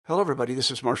Hello, everybody. This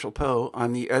is Marshall Poe.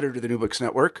 I'm the editor of the New Books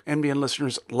Network. NBN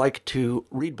listeners like to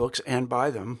read books and buy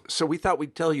them. So we thought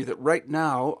we'd tell you that right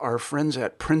now, our friends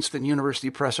at Princeton University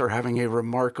Press are having a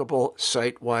remarkable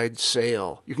site-wide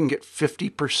sale. You can get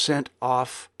 50%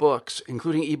 off books,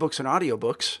 including ebooks and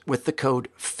audiobooks, with the code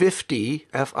 50,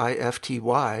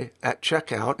 F-I-F-T-Y, at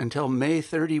checkout until May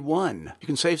 31. You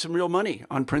can save some real money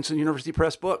on Princeton University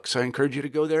Press books. I encourage you to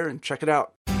go there and check it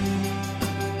out.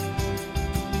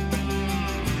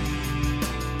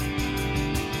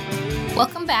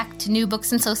 Welcome back to New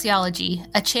Books in Sociology,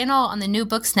 a channel on the New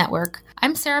Books Network.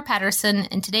 I'm Sarah Patterson,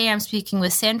 and today I'm speaking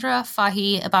with Sandra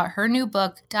Fahey about her new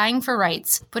book, Dying for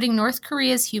Rights, Putting North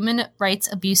Korea's Human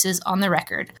Rights Abuses on the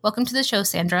Record. Welcome to the show,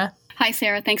 Sandra. Hi,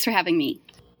 Sarah. Thanks for having me.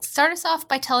 Start us off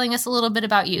by telling us a little bit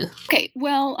about you. Okay,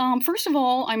 well, first of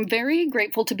all, I'm very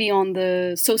grateful to be on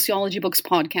the Sociology Books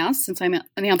podcast since I'm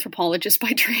an anthropologist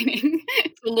by training.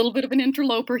 It's a little bit of an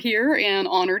interloper here and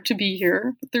honored to be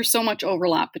here. But there's so much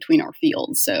overlap between our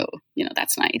fields, so,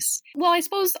 that's nice. Well, I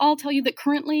suppose I'll tell you that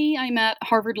currently I'm at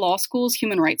Harvard Law School's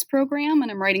Human Rights program,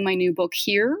 and I'm writing my new book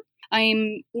here.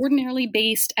 I'm ordinarily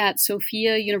based at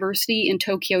Sophia University in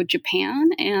Tokyo, Japan,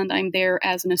 and I'm there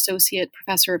as an associate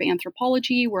professor of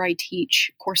anthropology, where I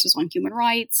teach courses on human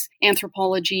rights,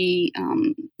 anthropology,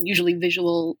 usually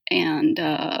visual and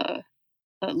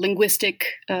linguistic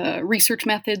research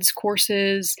methods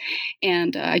courses,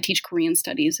 and I teach Korean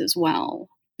studies as well.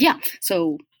 Yeah,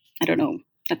 so I don't know.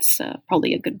 That's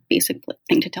probably a good basic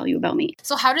thing to tell you about me.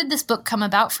 So how did this book come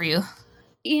about for you?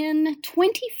 In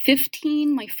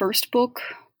 2015, my first book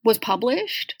was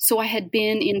published. So I had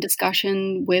been in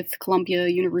discussion with Columbia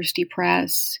University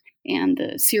Press and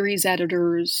the series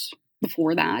editors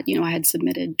before that. I had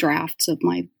submitted drafts of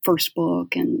my first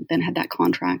book and then had that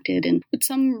contracted. And with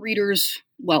some readers,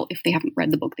 well, if they haven't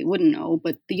read the book, they wouldn't know.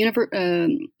 But the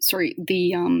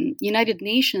United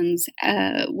Nations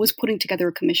was putting together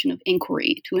a commission of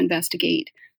inquiry to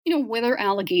investigate whether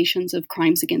allegations of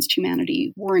crimes against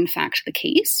humanity were in fact the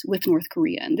case with North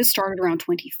Korea. And this started around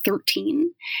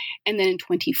 2013. And then in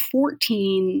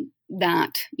 2014,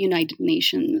 that United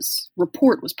Nations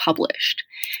report was published.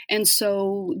 And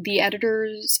so the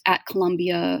editors at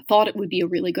Columbia thought it would be a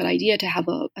really good idea to have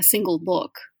a single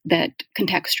book that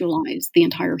contextualized the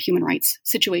entire human rights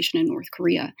situation in North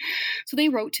Korea. So they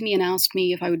wrote to me and asked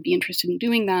me if I would be interested in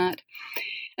doing that.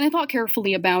 And I thought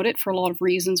carefully about it for a lot of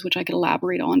reasons, which I could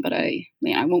elaborate on, but I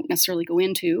won't necessarily go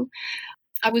into.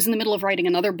 I was in the middle of writing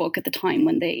another book at the time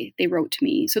when they wrote to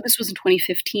me. So this was in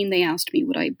 2015. They asked me,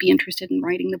 would I be interested in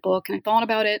writing the book? And I thought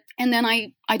about it. And then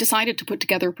I decided to put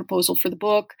together a proposal for the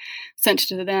book, sent it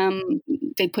to them.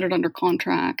 They put it under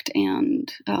contract.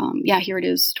 And here it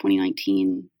is,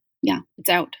 2019. Yeah, it's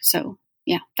out. So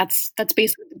yeah, that's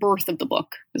basically the birth of the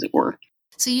book, as it were.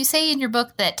 So you say in your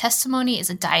book that testimony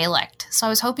is a dialect. So I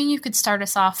was hoping you could start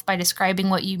us off by describing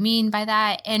what you mean by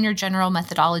that and your general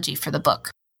methodology for the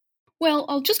book. Well,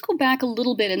 I'll just go back a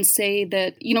little bit and say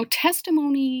that,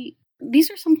 testimony, these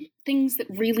are some things that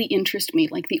really interest me,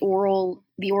 like the oral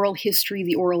history,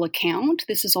 the oral account.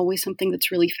 This is always something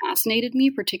that's really fascinated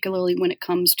me, particularly when it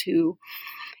comes to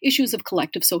issues of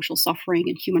collective social suffering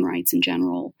and human rights in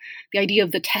general. The idea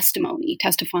of the testimony,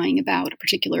 testifying about a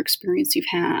particular experience you've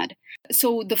had.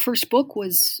 So the first book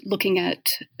was looking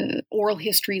at oral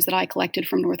histories that I collected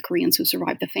from North Koreans who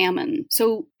survived the famine.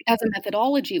 So as a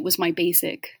methodology, it was my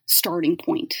basic starting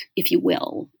point, if you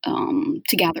will,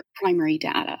 to gather primary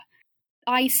data.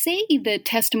 I say that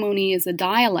testimony is a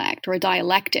dialect or a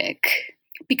dialectic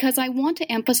because I want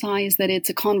to emphasize that it's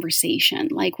a conversation,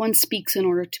 like one speaks in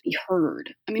order to be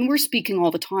heard. I mean, we're speaking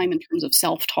all the time in terms of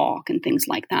self-talk and things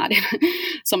like that,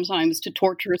 sometimes to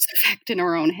torturous effect in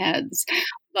our own heads.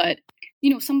 But,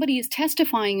 somebody is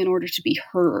testifying in order to be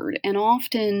heard. And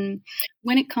often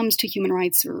when it comes to human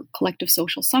rights or collective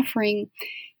social suffering,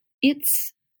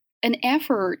 it's an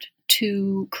effort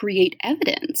to create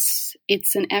evidence.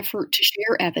 It's an effort to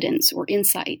share evidence or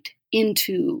insight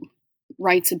into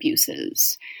rights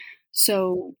abuses.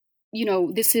 So,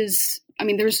 this is,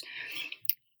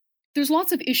 there's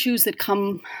lots of issues that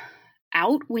come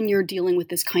out when you're dealing with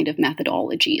this kind of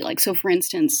methodology. Like, so for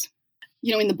instance,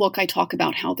 in the book, I talk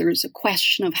about how there's a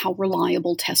question of how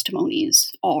reliable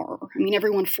testimonies are.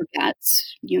 Everyone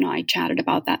forgets. You and I chatted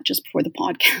about that just before the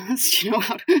podcast,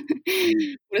 what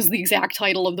is the exact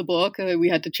title of the book? We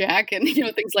had to check and,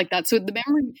 things like that. So the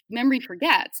memory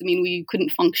forgets. We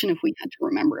couldn't function if we had to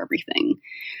remember everything.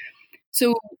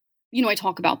 So, I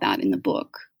talk about that in the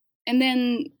book. And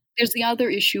then there's the other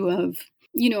issue of,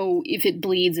 if it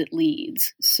bleeds, it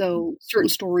leads. So certain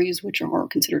stories which are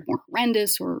considered more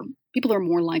horrendous or people are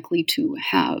more likely to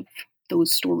have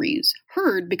those stories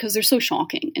heard because they're so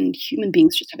shocking, and human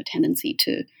beings just have a tendency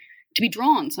to be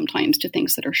drawn sometimes to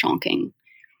things that are shocking.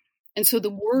 And so the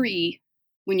worry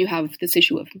when you have this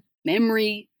issue of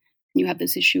memory, you have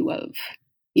this issue of,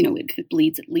 if it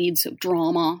bleeds, it leads, so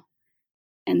drama.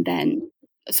 And then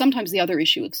sometimes the other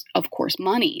issue is, of course,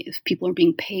 money. If people are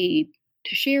being paid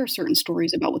to share certain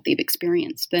stories about what they've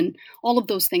experienced, then all of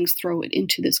those things throw it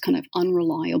into this kind of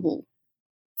unreliable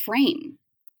frame.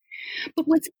 But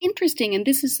what's interesting, and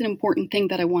this is an important thing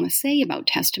that I want to say about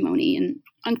testimony, and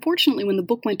unfortunately, when the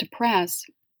book went to press,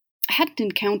 I hadn't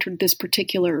encountered this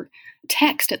particular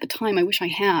text at the time. I wish I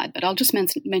had, but I'll just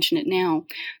mention it now.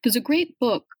 There's a great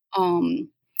book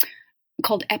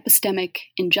called Epistemic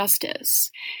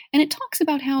Injustice, and it talks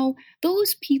about how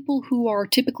those people who are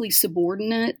typically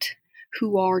subordinate,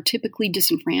 who are typically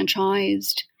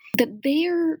disenfranchised, that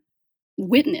their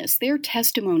witness, their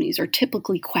testimonies are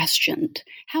typically questioned.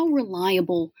 How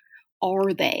reliable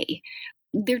are they?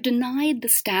 They're denied the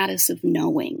status of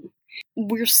knowing.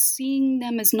 We're seeing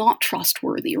them as not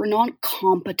trustworthy or not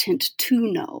competent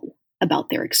to know about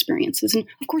their experiences. And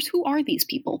of course, who are these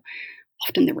people?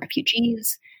 Often they're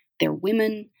refugees, they're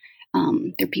women,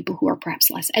 they're people who are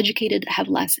perhaps less educated, have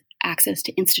less access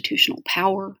to institutional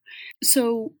power.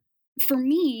 So for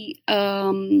me,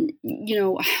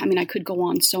 I could go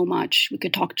on so much. We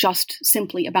could talk just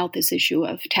simply about this issue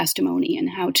of testimony and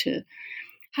how to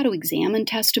examine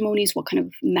testimonies, what kind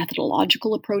of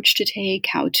methodological approach to take,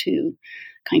 how to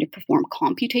kind of perform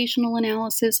computational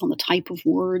analysis on the type of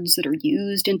words that are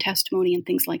used in testimony and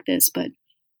things like this. But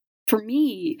for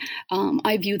me,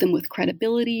 I view them with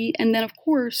credibility. And then, of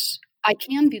course, I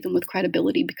can view them with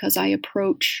credibility because I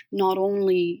approach not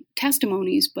only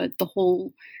testimonies, but the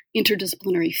whole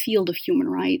interdisciplinary field of human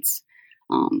rights,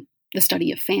 the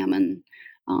study of famine,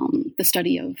 the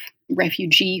study of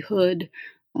refugeehood,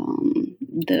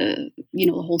 the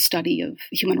whole study of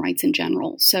human rights in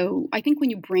general. So I think when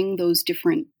you bring those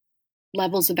different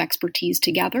levels of expertise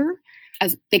together,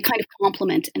 as they kind of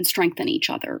complement and strengthen each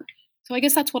other. So I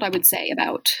guess that's what I would say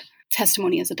about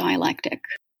testimony as a dialectic.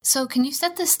 So can you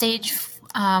set the stage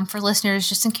for listeners,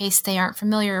 just in case they aren't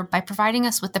familiar, by providing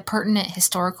us with the pertinent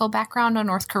historical background on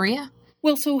North Korea?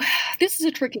 Well, so this is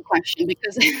a tricky question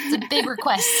because it's a big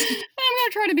request. I'm going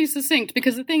to try to be succinct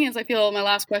because the thing is, I feel my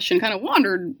last question kind of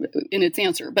wandered in its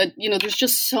answer, but there's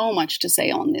just so much to say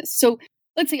on this. So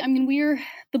let's see.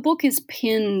 The book is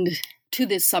pinned to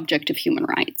this subject of human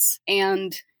rights,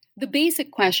 and the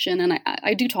basic question, and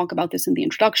I do talk about this in the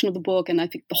introduction of the book, and I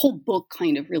think the whole book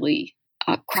kind of really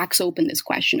cracks open this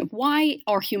question of why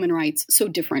are human rights so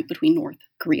different between North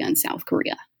Korea and South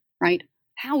Korea, right?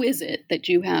 How is it that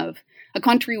you have a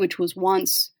country which was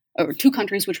once, or two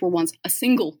countries which were once a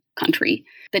single country,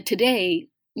 that today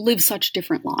live such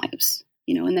different lives,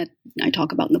 and that I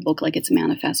talk about in the book like it's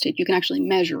manifested. You can actually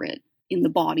measure it in the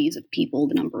bodies of people,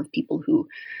 the number of people who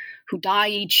die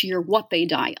each year, what they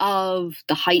die of,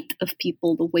 the height of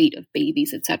people, the weight of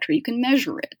babies, etc. You can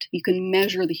measure it. You can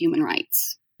measure the human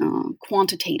rights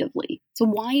quantitatively. So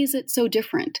why is it so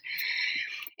different?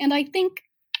 And I think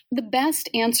the best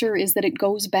answer is that it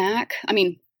goes back.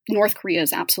 North Korea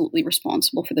is absolutely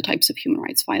responsible for the types of human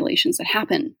rights violations that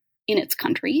happen in its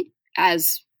country,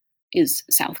 as is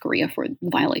South Korea for the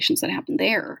violations that happen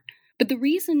there. But the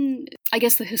reason, I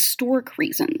guess the historic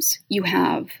reasons, you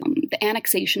have the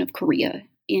annexation of Korea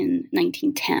in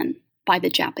 1910 by the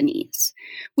Japanese,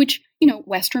 which,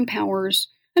 Western powers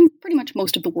and pretty much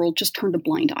most of the world just turned a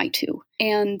blind eye to.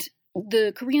 And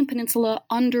the Korean Peninsula,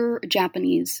 under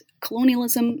Japanese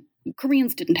colonialism,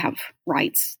 Koreans didn't have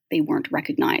rights. They weren't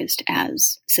recognized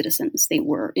as citizens. They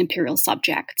were imperial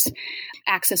subjects.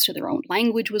 Access to their own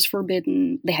language was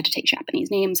forbidden. They had to take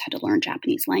Japanese names, had to learn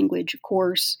Japanese language, of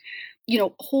course.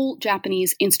 Whole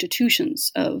Japanese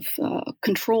institutions of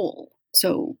control,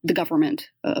 so the government,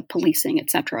 policing,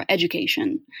 etc.,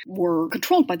 education, were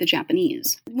controlled by the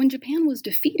Japanese. When Japan was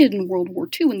defeated in World War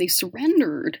II and they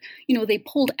surrendered, they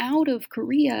pulled out of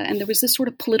Korea, and there was this sort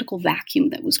of political vacuum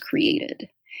that was created.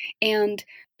 And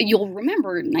you'll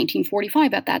remember in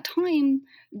 1945, at that time,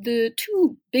 the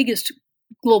two biggest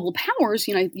global powers,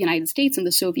 United States and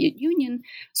the Soviet Union,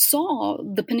 saw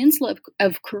the peninsula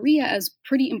of Korea as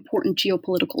pretty important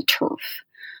geopolitical turf.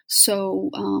 So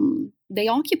they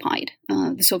occupied,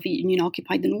 the Soviet Union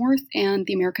occupied the North, and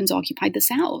the Americans occupied the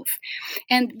South.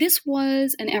 And this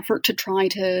was an effort to try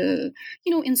to,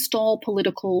 install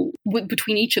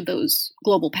between each of those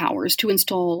global powers, to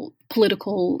install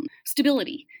political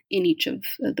stability in each of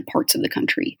the parts of the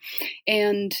country.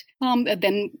 And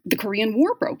then the Korean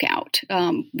War broke out.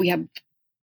 We have,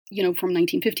 from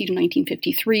 1950 to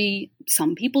 1953,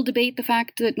 some people debate the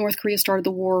fact that North Korea started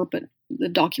the war, but The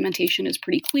documentation is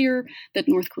pretty clear that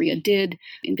North Korea did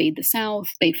invade the South.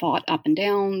 They fought up and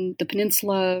down the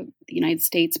peninsula, the United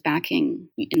States backing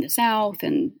in the South,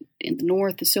 and in the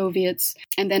North, the Soviets,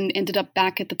 and then ended up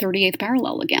back at the 38th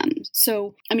parallel again.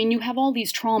 So, I mean, you have all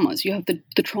these traumas. You have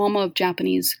the trauma of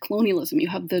Japanese colonialism. You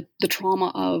have the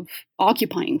trauma of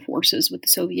occupying forces with the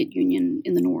Soviet Union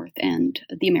in the North and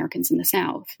the Americans in the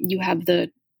South. You have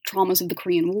the traumas of the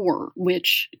Korean War,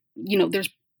 which, there's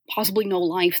possibly no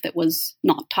life that was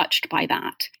not touched by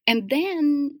that. And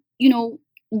then,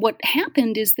 what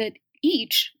happened is that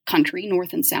each country,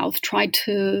 North and South, tried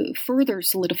to further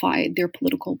solidify their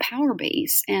political power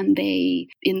base. And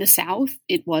in the South,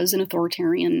 it was an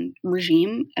authoritarian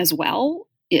regime as well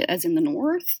as in the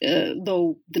North,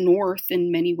 though the North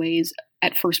in many ways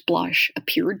at first blush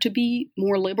appeared to be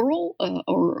more liberal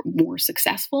or more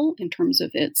successful in terms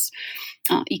of its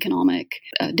economic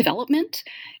development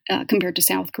compared to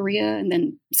South Korea. And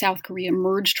then South Korea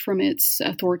emerged from its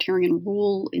authoritarian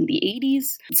rule in the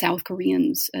 80s. South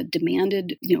Koreans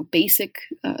demanded, basic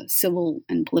civil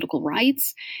and political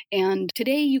rights. And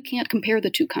today you can't compare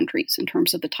the two countries in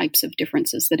terms of the types of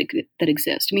differences that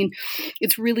exist. I mean,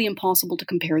 it's really impossible to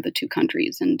compare the two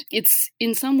countries. And it's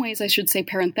in some ways, I should say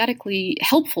parenthetically,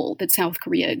 helpful that South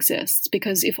Korea exists,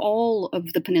 because if all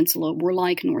of the peninsula were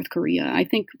like North Korea, I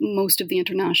think most of the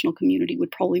international community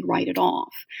would probably write it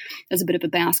off as a bit of a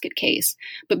basket case.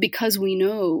 But because we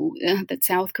know that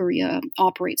South Korea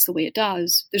operates the way it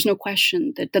does, there's no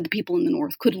question that the people in the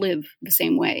North could live the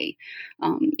same way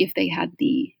if they had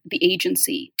the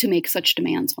agency to make such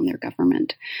demands on their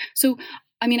government. So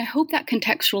I mean, I hope that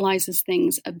contextualizes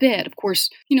things a bit. Of course,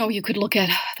 you could look at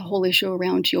the whole issue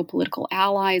around geopolitical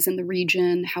allies in the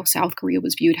region, how South Korea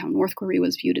was viewed, how North Korea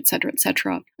was viewed, et cetera, et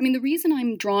cetera. I mean, the reason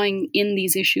I'm drawing in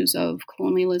these issues of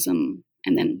colonialism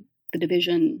and then the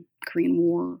division, Korean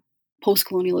War,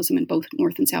 post-colonialism in both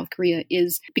North and South Korea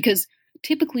is because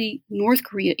typically North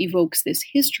Korea evokes this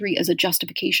history as a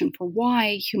justification for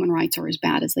why human rights are as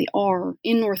bad as they are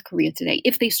in North Korea today,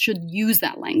 if they should use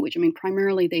that language. I mean,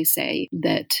 primarily they say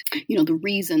that, the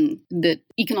reason that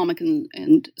economic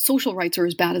and social rights are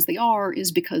as bad as they are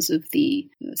is because of the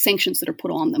sanctions that are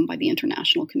put on them by the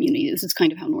international community. This is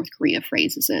kind of how North Korea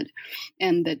phrases it,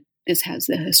 and that this has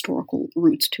the historical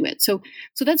roots to it. So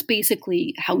that's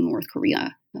basically how North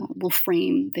Korea will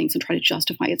frame things and try to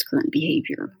justify its current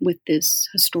behavior, with this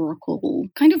historical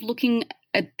kind of looking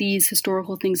at these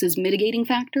historical things as mitigating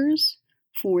factors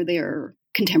for their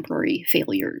contemporary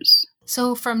failures.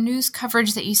 So from news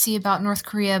coverage that you see about North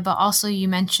Korea, but also you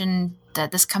mentioned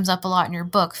that this comes up a lot in your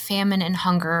book, famine and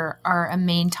hunger are a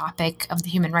main topic of the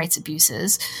human rights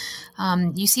abuses.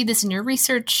 You see this in your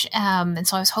research, and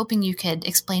so I was hoping you could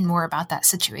explain more about that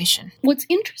situation. What's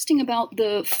interesting about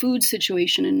the food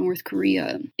situation in North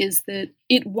Korea is that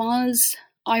it was,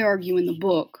 I argue in the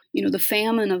book, the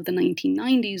famine of the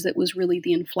 1990s that was really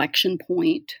the inflection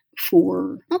point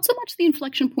for, not so much the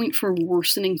inflection point for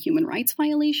worsening human rights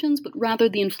violations, but rather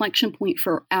the inflection point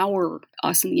for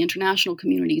us in the international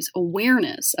community's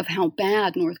awareness of how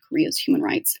bad North Korea's human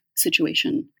rights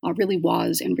situation really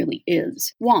was and really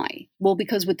is. Why? Well,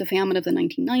 because with the famine of the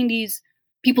 1990s,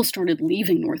 people started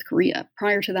leaving North Korea.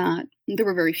 Prior to that, there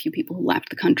were very few people who left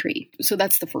the country. So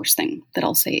that's the first thing that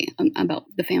I'll say about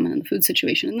the famine and the food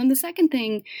situation. And then the second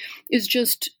thing is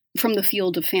just from the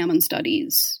field of famine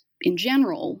studies in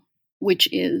general, which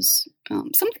is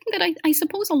something that I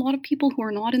suppose a lot of people who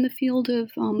are not in the field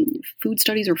of food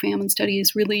studies or famine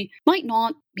studies really might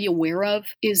not be aware of,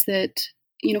 is that,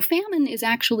 famine is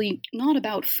actually not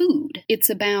about food. It's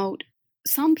about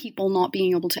some people not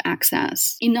being able to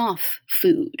access enough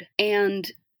food.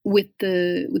 And with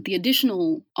the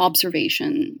additional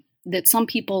observation that some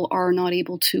people are not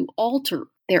able to alter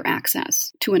their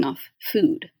access to enough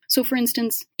food. So for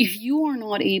instance, if you are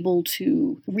not able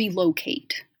to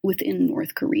relocate within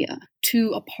North Korea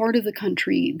to a part of the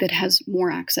country that has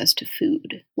more access to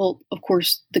food, well, of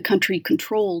course, the country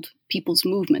controlled people's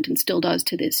movement and still does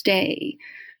to this day.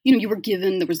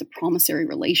 There was the promissory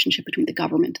relationship between the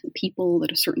government and the people,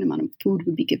 that a certain amount of food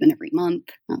would be given every month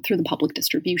through the public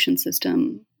distribution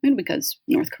system, because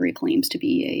North Korea claims to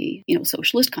be a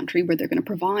socialist country where they're going to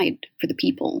provide for the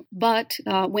people. But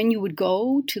when you would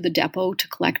go to the depot to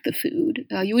collect the food,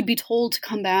 you would be told to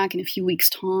come back in a few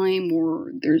weeks' time,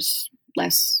 or there's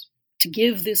less to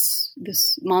give this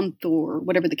month, or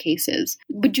whatever the case is.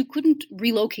 But you couldn't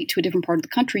relocate to a different part of the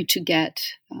country to get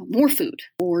more food,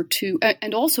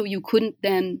 and also you couldn't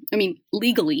then,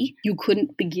 legally, you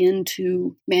couldn't begin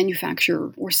to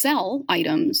manufacture or sell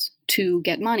items to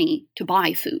get money to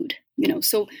buy food.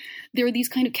 So there are these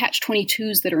kind of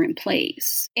catch-22s that are in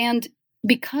place. And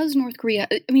because North Korea,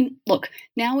 I mean, look,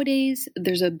 nowadays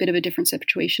there's a bit of a different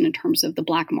situation in terms of the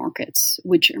black markets,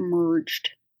 which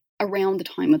emerged around the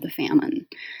time of the famine.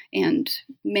 And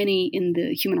many in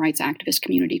the human rights activist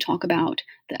community talk about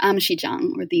the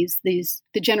Amshijang, or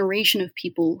the generation of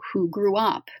people who grew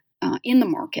up in the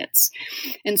markets.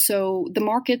 And so the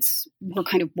markets were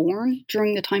kind of born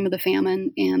during the time of the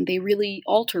famine, and they really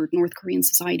altered North Korean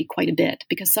society quite a bit,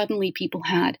 because suddenly people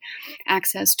had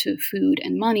access to food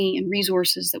and money and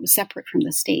resources that was separate from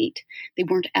the state. They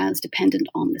weren't as dependent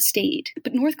on the state.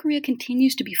 But North Korea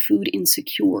continues to be food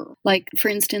insecure. Like, for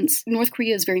instance, North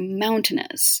Korea is very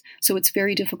mountainous, so it's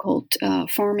very difficult.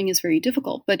 Farming is very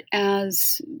difficult. But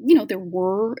as, there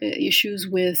were issues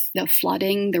with the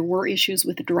flooding, there were issues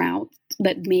with the drought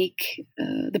that make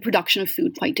the production of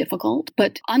food quite difficult.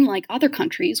 But unlike other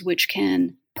countries which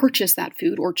can purchase that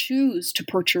food or choose to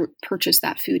purchase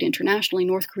that food internationally,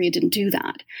 North Korea didn't do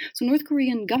that. So North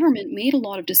Korean government made a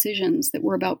lot of decisions that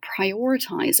were about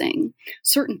prioritizing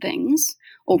certain things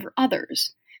over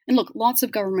others. And look, lots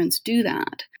of governments do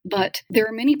that, but there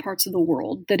are many parts of the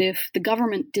world that if the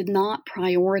government did not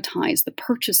prioritize the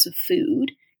purchase of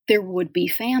food, there would be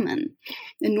famine.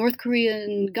 The North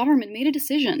Korean government made a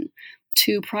decision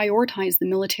to prioritize the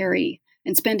military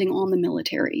and spending on the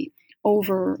military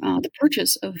over the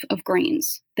purchase of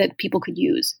grains that people could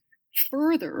use.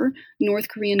 Further, North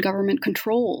Korean government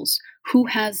controls who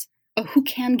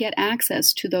can get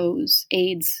access to those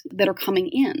aids that are coming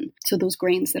in, so those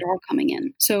grains that are coming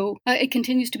in. So it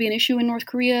continues to be an issue in North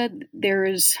Korea.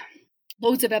 There's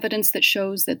loads of evidence that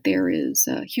shows that there is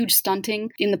huge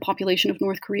stunting in the population of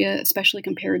North Korea, especially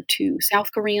compared to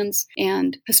South Koreans.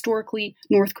 And historically,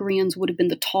 North Koreans would have been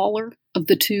the taller of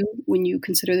the two when you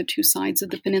consider the two sides of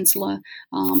the peninsula.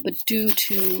 But due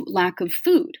to lack of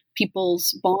food,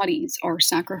 people's bodies are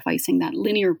sacrificing that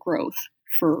linear growth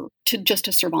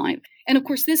to survive. And of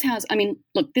course, this has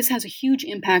a huge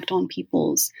impact on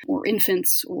people's or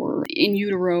infants or in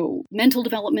utero mental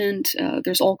development.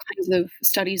 There's all kinds of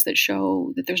studies that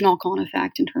show that there's knock-on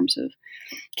effect in terms of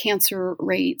cancer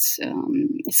rates,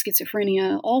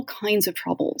 schizophrenia, all kinds of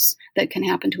troubles that can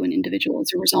happen to an individual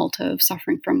as a result of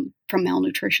suffering from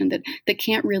malnutrition that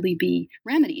can't really be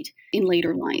remedied in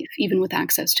later life, even with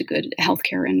access to good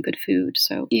healthcare and good food.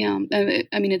 So, yeah,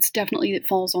 it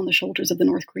falls on the shoulders of the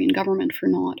North Korean government for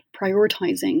not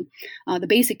prioritizing the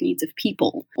basic needs of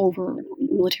people over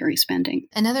military spending.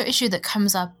 Another issue that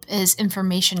comes up is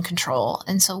information control.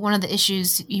 And so one of the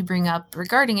issues you bring up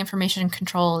regarding information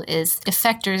control is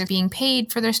defectors being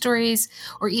paid for their stories,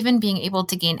 or even being able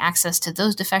to gain access to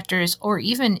those defectors, or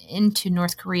even into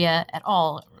North Korea at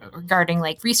all, regarding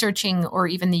like researching or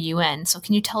even the UN. So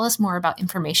can you tell us more about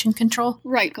information control?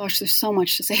 Right. Gosh, there's so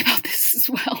much to say about this as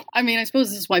well. I mean, I suppose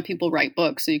this is why people write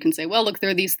books. So you can say, well, look, there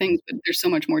are these things, but there's so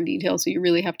much more detail. So you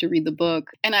really have to read the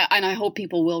book. And I hope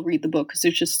people will read the book, because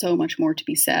there's just so much more to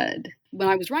be said. When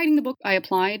I was writing the book, I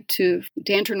applied to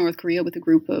enter North Korea with a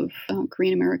group of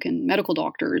Korean American medical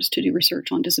doctors to do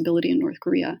research on disability in North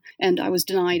Korea. And I was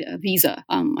denied a visa.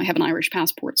 I have an Irish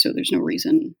passport, so there's no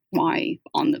reason why,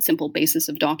 on the simple basis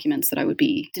of documents, that I would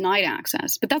be denied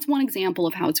access. But that's one example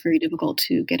of how it's very difficult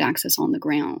to get access on the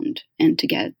ground and to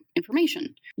get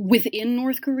information. Within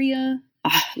North Korea,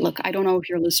 look, I don't know if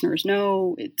your listeners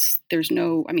know, there is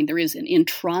an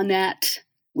intranet,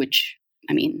 which,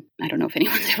 I don't know if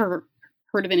anyone's ever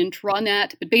heard of an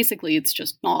intranet, but basically it's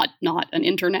just not an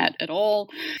internet at all.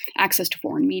 Access to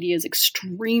foreign media is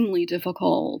extremely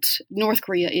difficult. North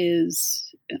Korea is,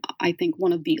 I think,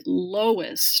 one of the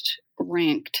lowest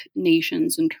ranked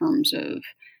nations in terms of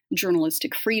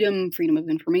journalistic freedom of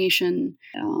information.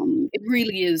 It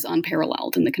really is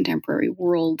unparalleled in the contemporary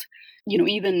world.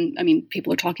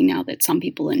 People are talking now that some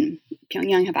people in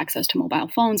Pyongyang have access to mobile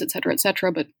phones, et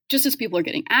cetera, but just as people are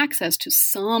getting access to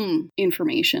some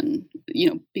information,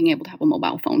 being able to have a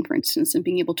mobile phone, for instance, and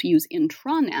being able to use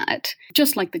intranet,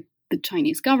 just like the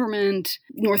Chinese government,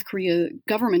 North Korea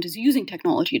government is using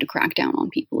technology to crack down on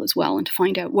people as well and to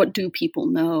find out what do people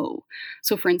know.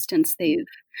 So, for instance, they've,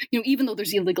 even though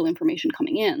there's illegal information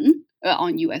coming in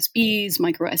on USBs,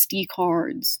 micro SD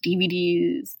cards,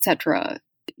 DVDs, etc.,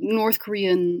 North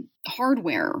Korean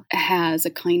hardware has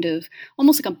a kind of,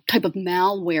 almost like a type of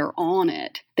malware on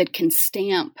it that can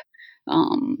stamp,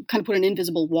 kind of put an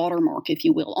invisible watermark, if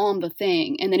you will, on the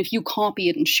thing. And then if you copy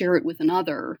it and share it with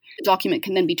another, the document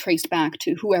can then be traced back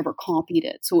to whoever copied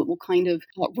it. So it will kind of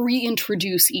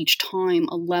reintroduce each time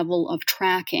a level of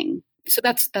tracking So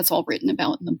that's all written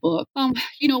about in the book.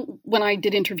 When I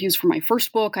did interviews for my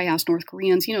first book, I asked North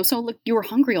Koreans, so look, you were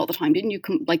hungry all the time, didn't you?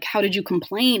 How did you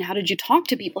complain? How did you talk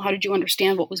to people? How did you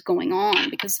understand what was going on?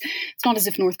 Because it's not as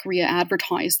if North Korea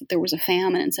advertised that there was a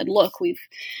famine and said, look, we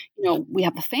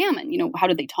have the famine. How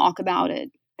did they talk about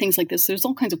it? Things like this. There's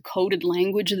all kinds of coded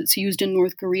language that's used in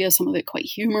North Korea, some of it quite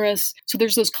humorous. So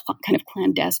there's those kind of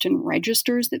clandestine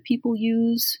registers that people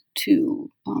use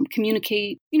to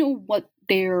communicate, what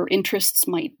their interests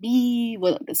might be,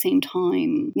 while at the same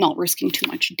time not risking too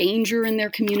much danger in their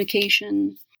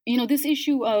communication. This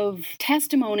issue of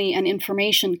testimony and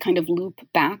information kind of loop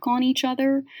back on each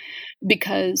other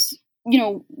because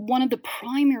one of the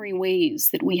primary ways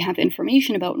that we have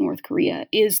information about North Korea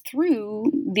is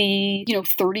through the,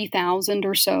 30,000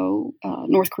 or so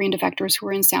North Korean defectors who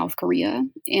are in South Korea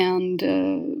and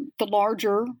the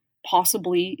larger,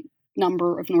 possibly,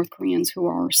 number of North Koreans who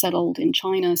are settled in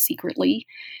China secretly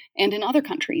and in other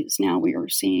countries. Now we are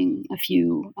seeing a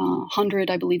few hundred,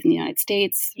 I believe, in the United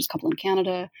States. There's a couple in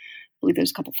Canada. I believe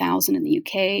there's a couple thousand in the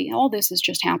UK. All this has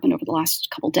just happened over the last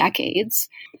couple decades.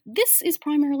 This is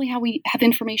primarily how we have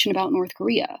information about North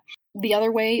Korea. The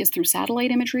other way is through satellite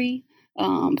imagery,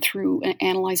 through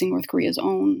analyzing North Korea's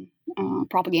own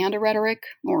propaganda rhetoric,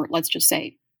 or let's just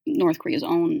say North Korea's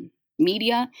own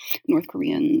media, North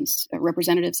Koreans,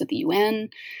 representatives at the UN,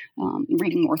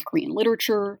 reading North Korean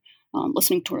literature,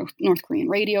 listening to North Korean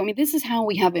radio. I mean, this is how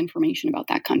we have information about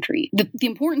that country. The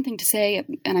important thing to say,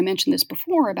 and I mentioned this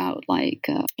before about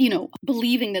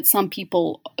believing that some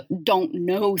people don't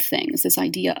know things, this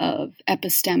idea of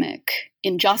epistemic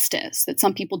injustice, that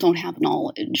some people don't have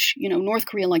knowledge. North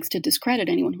Korea likes to discredit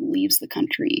anyone who leaves the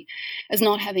country as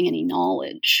not having any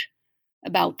knowledge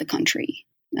about the country.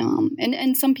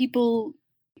 And some people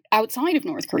outside of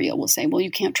North Korea will say, well,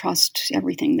 you can't trust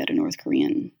everything that a North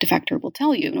Korean defector will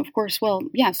tell you. And of course, well,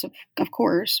 yes, of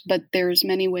course, but there's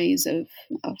many ways of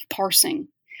parsing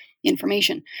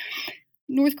information.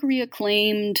 North Korea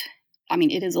claimed,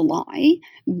 it is a lie.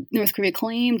 North Korea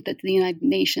claimed that the United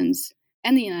Nations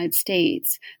and the United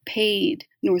States paid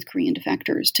North Korean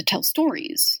defectors to tell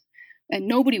stories. And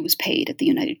nobody was paid at the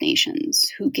United Nations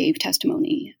who gave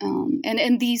testimony.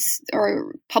 And these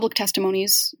are public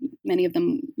testimonies, many of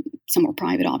them, some were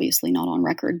private, obviously, not on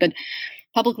record, but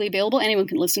publicly available. Anyone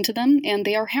can listen to them, and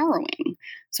they are harrowing.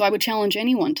 So I would challenge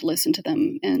anyone to listen to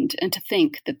them and to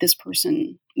think that this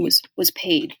person was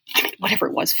paid, whatever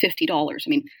it was,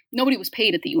 $50. Nobody was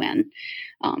paid at the UN,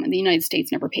 and the United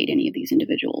States never paid any of these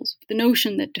individuals. The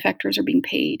notion that defectors are being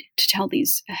paid to tell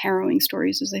these harrowing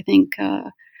stories is, I think,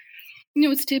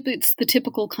 it's the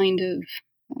typical kind of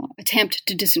attempt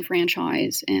to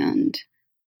disenfranchise and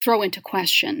throw into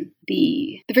question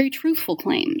the very truthful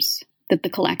claims that the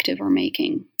collective are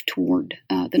making toward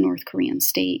the North Korean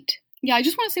state. Yeah, I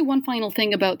just want to say one final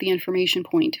thing about the information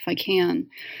point, if I can.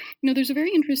 There's a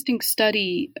very interesting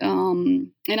study,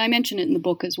 and I mention it in the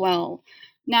book as well.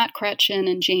 Nat Kretchen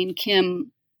and Jane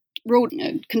Kim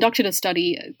conducted a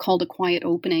study called A Quiet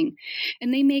Opening,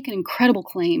 and they make an incredible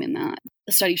claim in that.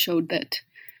 The study showed that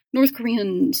North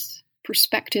Koreans'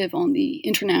 perspective on the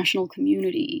international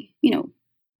community,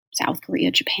 South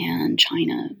Korea, Japan,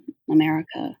 China,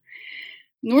 America,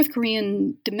 North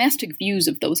Korean domestic views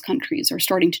of those countries are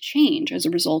starting to change as a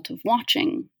result of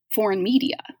watching foreign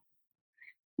media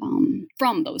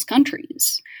from those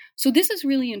countries. So this is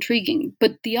really intriguing.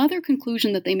 But the other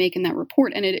conclusion that they make in that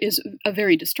report, and it is a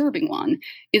very disturbing one,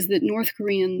 is that North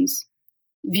Koreans'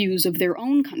 views of their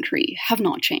own country have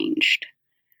not changed.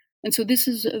 And so this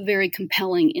is a very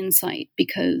compelling insight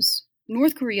because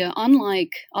North Korea,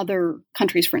 unlike other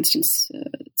countries, for instance,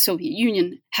 Soviet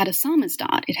Union, had a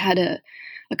samizdat. It had a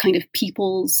kind of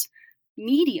people's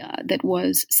media that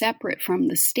was separate from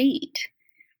the state.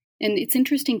 And it's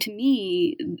interesting to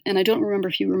me, and I don't remember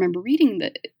if you remember reading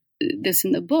this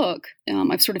in the book.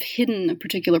 I've sort of hidden a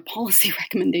particular policy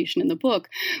recommendation in the book,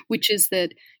 which is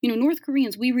that, North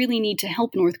Koreans, we really need to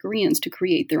help North Koreans to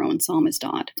create their own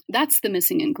samizdat. That's the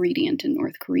missing ingredient in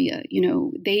North Korea.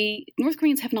 North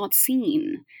Koreans have not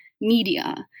seen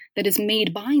media that is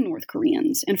made by North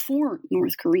Koreans and for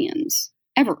North Koreans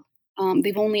ever.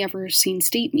 They've only ever seen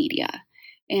state media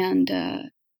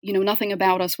and, nothing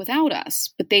about us without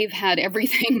us, but they've had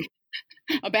everything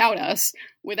about us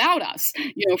without us,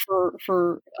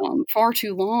 for far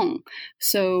too long.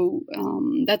 So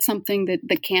that's something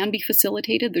that can be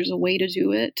facilitated. There's a way to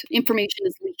do it. Information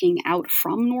is leaking out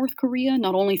from North Korea,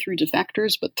 not only through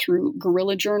defectors, but through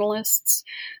guerrilla journalists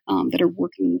that are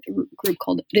working with a group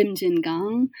called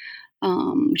Rimjingang,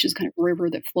 which is kind of a river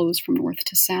that flows from north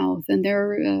to south. And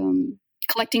they're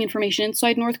collecting information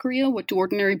inside North Korea. What do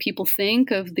ordinary people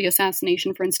think of the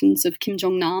assassination, for instance, of Kim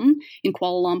Jong-nam in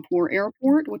Kuala Lumpur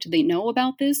airport? What did they know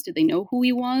about this? Did they know who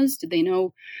he was? Did they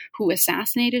know who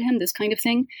assassinated him? This kind of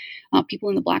thing. People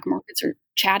in the black markets are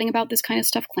chatting about this kind of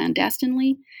stuff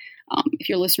clandestinely. If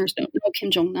your listeners don't know,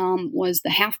 Kim Jong-nam was the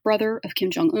half-brother of Kim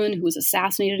Jong-un, who was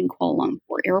assassinated in Kuala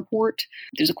Lumpur airport.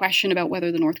 There's a question about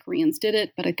whether the North Koreans did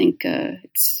it, but I think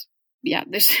there's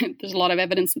a lot of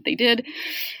evidence that they did.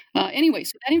 Anyway,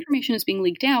 so that information is being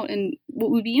leaked out. And what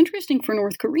would be interesting for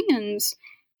North Koreans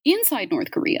inside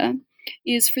North Korea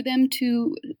is for them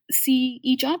to see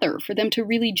each other, for them to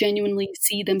really genuinely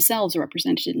see themselves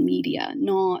represented in media,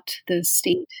 not the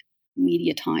state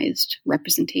mediatized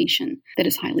representation that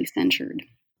is highly censored.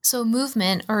 So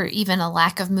movement, or even a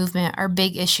lack of movement, are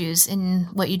big issues in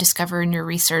what you discover in your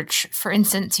research. For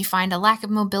instance, you find a lack of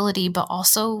mobility, but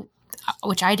also,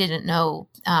 which I didn't know,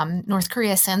 North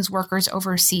Korea sends workers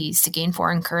overseas to gain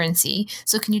foreign currency.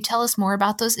 So can you tell us more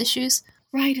about those issues?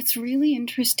 Right. It's really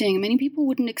interesting. Many people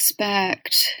wouldn't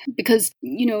expect, because,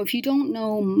 if you don't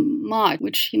know much,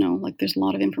 which, there's a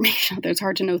lot of information out there, it's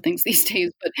hard to know things these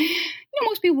days, but,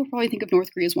 most people probably think of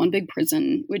North Korea as one big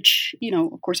prison, which,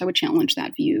 of course, I would challenge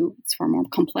that view. It's far more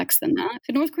complex than that.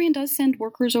 But North Korea does send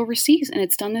workers overseas, and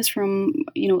it's done this from,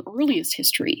 earliest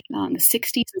history. In the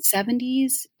 60s and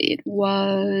 70s, it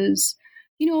was,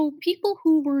 people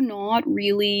who were not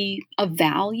really of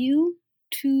value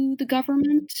to the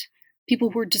government, people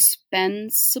who were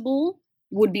dispensable,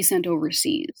 would be sent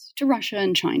overseas to Russia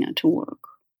and China to work.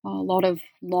 A lot of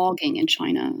logging in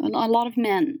China, a lot of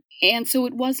men. And so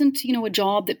it wasn't, a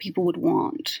job that people would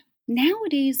want.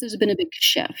 Nowadays, there's been a big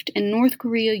shift, and North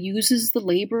Korea uses the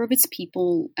labor of its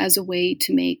people as a way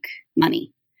to make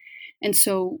money. And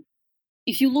so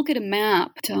if you look at a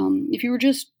map, if you were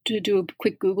just to do a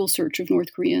quick Google search of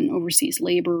North Korean overseas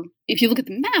labor, if you look at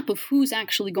the map of who's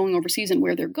actually going overseas and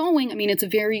where they're going, it's a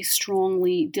very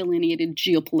strongly delineated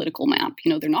geopolitical map.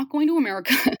 They're not going to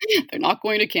America, they're not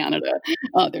going to Canada,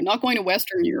 they're not going to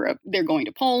Western Europe, they're going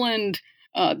to Poland,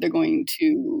 they're going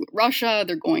to Russia,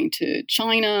 they're going to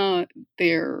China,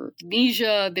 they're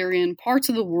Indonesia, they're in parts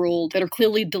of the world that are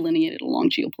clearly delineated along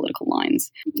geopolitical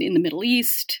lines. In the Middle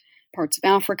East, parts of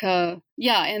Africa.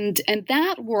 Yeah, and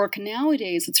that work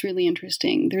nowadays, it's really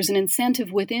interesting. There's an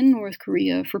incentive within North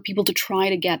Korea for people to try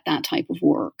to get that type of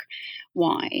work.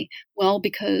 Why? Well,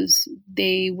 because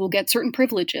they will get certain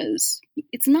privileges.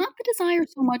 It's not the desire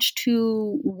so much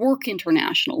to work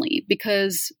internationally,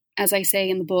 because, as I say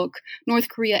in the book, North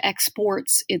Korea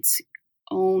exports its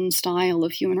own style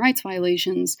of human rights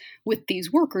violations with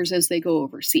these workers as they go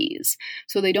overseas.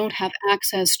 So they don't have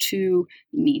access to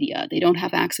media. They don't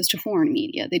have access to foreign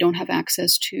media. They don't have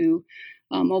access to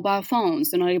mobile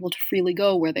phones. They're not able to freely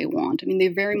go where they want.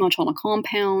 They're very much on a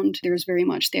compound. There's very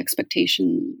much the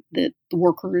expectation that the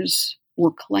workers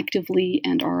work collectively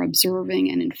and are observing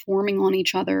and informing on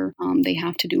each other. They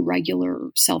have to do regular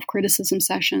self-criticism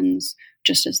sessions,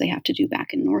 just as they have to do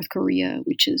back in North Korea,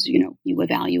 which is, you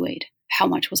evaluate how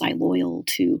much was I loyal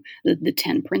to the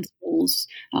 10 principles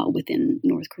within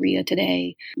North Korea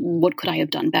today? What could I have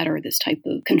done better? This type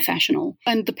of confessional.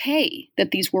 And the pay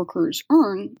that these workers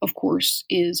earn, of course,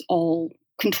 is all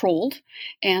controlled.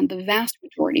 And the vast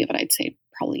majority of it, I'd say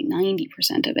probably 90%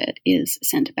 of it, is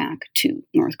sent back to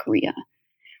North Korea.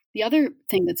 The other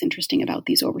thing that's interesting about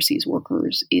these overseas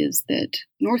workers is that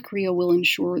North Korea will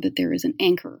ensure that there is an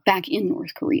anchor back in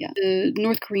North Korea. The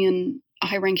North Korean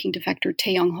high-ranking defector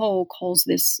Tae Young-ho calls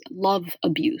this love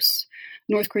abuse.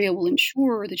 North Korea will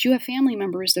ensure that you have family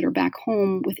members that are back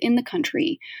home within the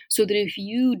country, so that if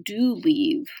you do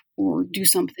leave or do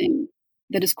something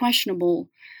that is questionable,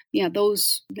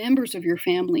 those members of your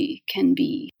family can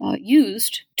be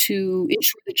used to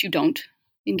ensure that you don't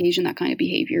engage in that kind of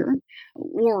behavior,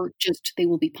 or just they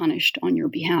will be punished on your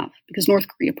behalf, because North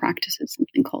Korea practices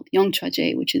something called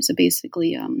Yeongcheoje, which is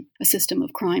basically a system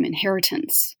of crime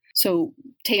inheritance. So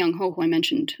Tae Young-ho, who I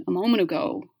mentioned a moment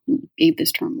ago, who gave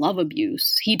this term love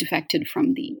abuse, he defected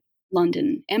from the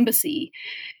London embassy.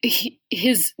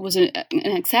 His was an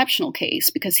exceptional case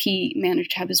because he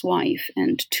managed to have his wife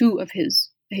and two of his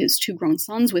 2 grown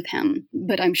sons with him.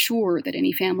 But I'm sure that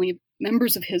any family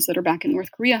members of his that are back in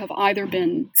North Korea have either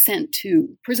been sent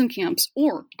to prison camps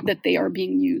or that they are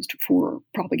being used for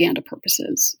propaganda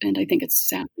purposes. And I think it's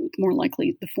sadly more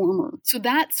likely the former. So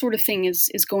that sort of thing is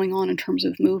going on in terms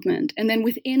of movement. And then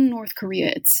within North Korea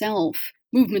itself,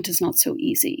 movement is not so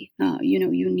easy.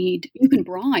 You can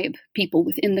bribe people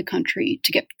within the country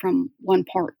to get from one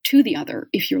part to the other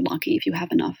if you're lucky, if you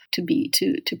have enough to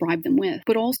bribe them with.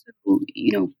 But also,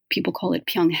 people call it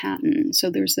Pyongyang. So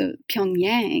there's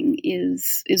Pyongyang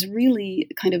is really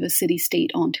kind of a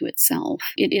city-state onto itself.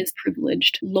 It is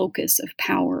privileged locus of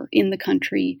power in the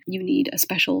country. You need a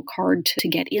special card to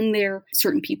get in there.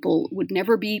 Certain people would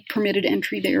never be permitted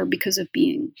entry there because of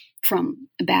being from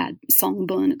a bad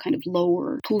Songbun, a kind of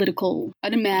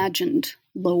unimagined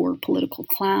lower political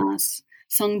class.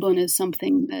 Songbun is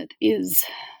something that is,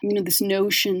 this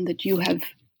notion that you have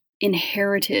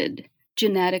inherited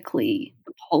genetically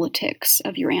the politics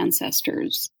of your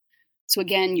ancestors. So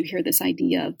again, you hear this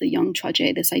idea of the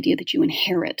Yongchoje, this idea that you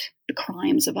inherit the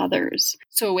crimes of others.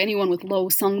 So anyone with low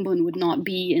Songbun would not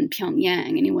be in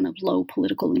Pyongyang. Anyone of low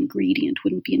political ingredient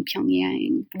wouldn't be in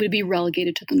Pyongyang. It would be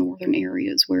relegated to the northern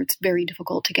areas where it's very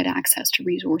difficult to get access to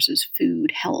resources,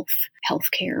 food,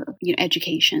 healthcare,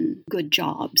 education, good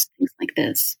jobs, things like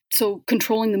this. So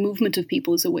controlling the movement of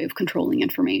people is a way of controlling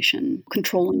information,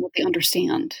 controlling what they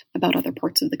understand about other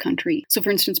parts of the country. So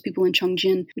for instance, people in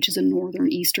Cheongjin, which is a northern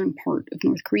eastern part of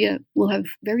North Korea, will have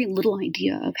very little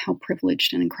idea of how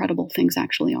privileged and incredible things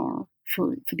actually are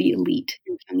for the elite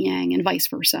in Pyongyang, and vice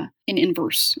versa, in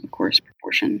inverse, of course,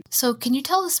 proportion. So can you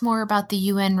tell us more about the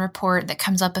UN report that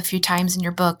comes up a few times in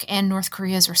your book and North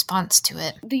Korea's response to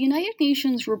it? The United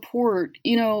Nations report,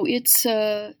 it's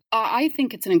I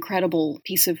think it's an incredible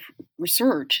piece of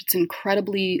research. It's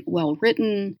incredibly well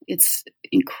written. It's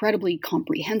incredibly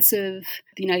comprehensive.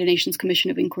 The United Nations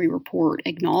Commission of Inquiry report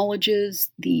acknowledges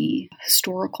the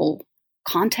historical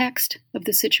context of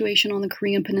the situation on the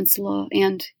Korean Peninsula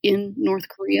and in North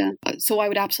Korea. So I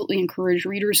would absolutely encourage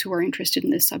readers who are interested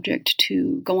in this subject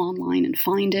to go online and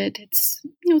find it. It's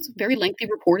a very lengthy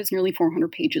report. It's nearly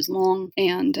 400 pages long,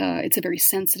 and it's a very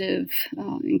sensitive,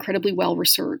 incredibly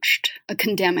well-researched, a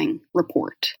condemning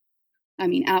report. I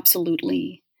mean,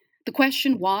 absolutely. The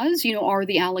question was, are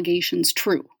the allegations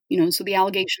true? So the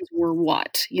allegations were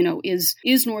what?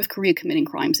 Is North Korea committing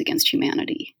crimes against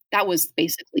humanity? That was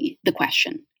basically the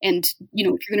question. And, if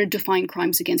you're going to define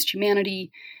crimes against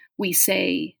humanity, we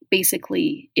say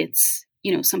basically it's,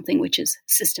 something which is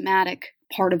systematic,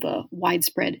 part of a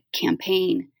widespread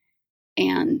campaign,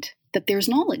 and that there's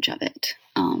knowledge of it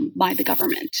by the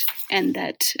government, and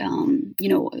that,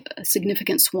 a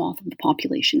significant swath of the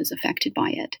population is affected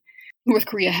by it. North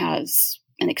Korea has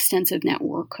an extensive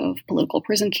network of political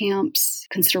prison camps,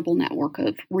 considerable network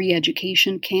of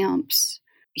re-education camps,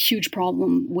 huge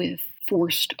problem with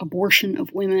forced abortion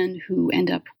of women who end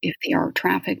up, if they are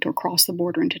trafficked or cross the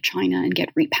border into China and get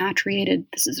repatriated.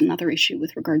 This is another issue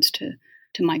with regards to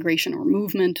migration or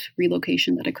movement,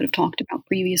 relocation that I could have talked about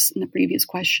in the previous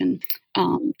question.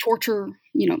 Torture,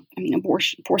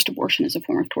 forced abortion is a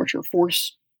form of torture.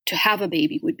 Forced to have a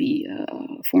baby would be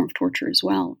a form of torture as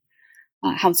well.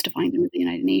 How it's defined under the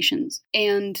United Nations.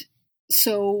 And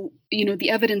so, the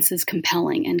evidence is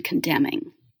compelling and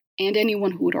condemning. And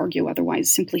anyone who would argue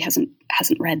otherwise simply hasn't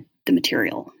read the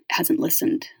material, hasn't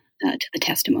listened to the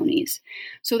testimonies.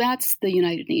 So that's the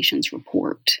United Nations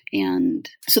report. And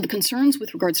so the concerns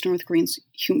with regards to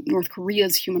North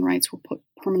Korea's human rights were put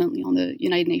permanently on the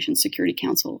United Nations Security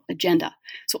Council agenda.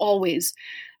 So always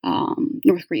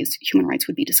North Korea's human rights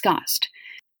would be discussed.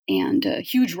 And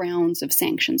huge rounds of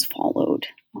sanctions followed.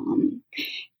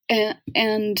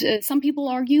 And some people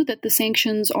argue that the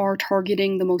sanctions are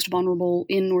targeting the most vulnerable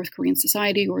in North Korean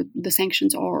society, or the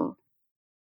sanctions are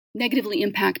negatively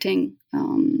impacting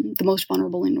the most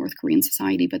vulnerable in North Korean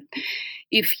society. But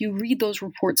if you read those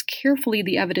reports carefully,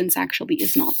 the evidence actually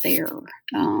is not there.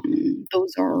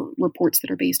 Those are reports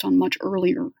that are based on much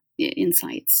earlier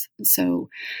insights. So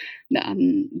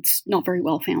it's not very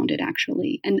well founded,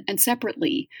 actually. And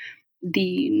separately,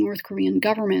 the North Korean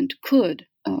government could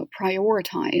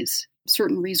prioritize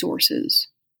certain resources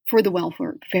for the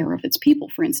welfare of its people.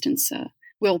 For instance,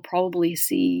 we'll probably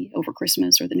see over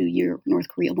Christmas or the New Year, North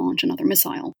Korea launch another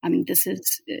missile. I mean, this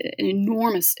is an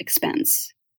enormous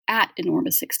expense,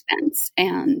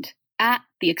 and at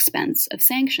the expense of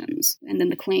sanctions. And then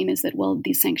the claim is that, well,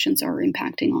 these sanctions are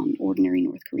impacting on ordinary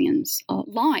North Koreans'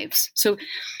 lives. So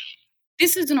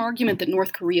this is an argument that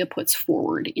North Korea puts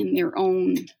forward in their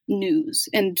own news.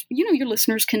 And, your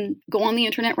listeners can go on the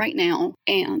internet right now.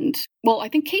 And, well, I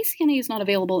think KCNA is not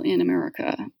available in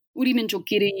America. Uri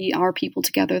Minjokgiri, Our People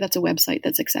Together, that's a website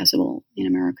that's accessible in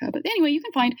America. But anyway, you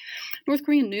can find North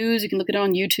Korean news. You can look it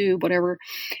on YouTube, whatever.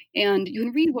 And you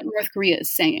can read what North Korea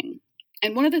is saying.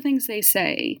 And one of the things they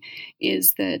say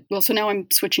is that, well, so now I'm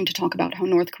switching to talk about how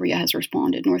North Korea has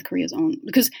responded, North Korea's own,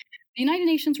 because the United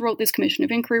Nations wrote this Commission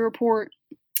of Inquiry report.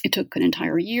 It took an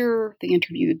entire year. They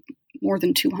interviewed more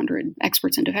than 200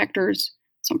 experts and defectors,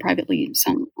 some privately,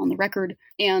 some on the record.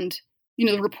 And,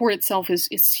 the report itself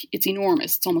it's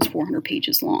enormous. It's almost 400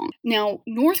 pages long. Now,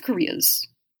 North Korea's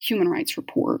human rights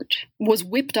report was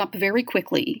whipped up very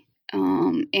quickly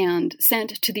and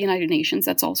sent to the United Nations.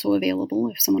 That's also available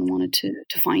if someone wanted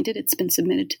to find it. It's been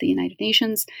submitted to the United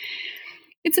Nations.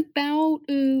 It's about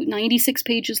 96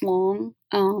 pages long.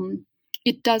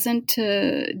 It doesn't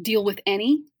deal with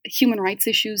any human rights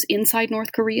issues inside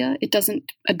North Korea. It doesn't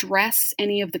address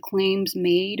any of the claims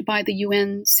made by the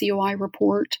UN COI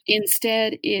report.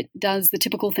 Instead, it does the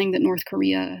typical thing that North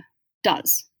Korea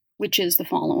does, which is the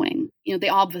following. They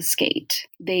obfuscate.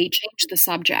 They change the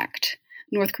subject.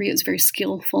 North Korea is very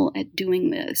skillful at doing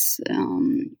this.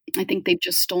 I think they've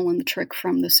just stolen the trick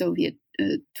from the Soviet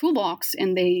toolbox,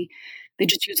 and they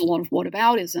just use a lot of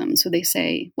whataboutism. So they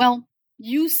say, well,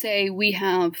 you say we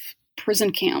have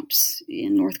prison camps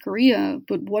in North Korea,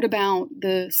 but what about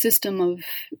the system of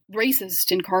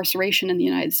racist incarceration in the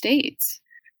United States?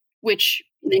 Which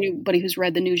anybody who's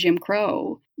read The New Jim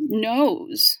Crow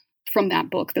knows from that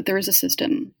book that there is a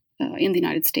system in the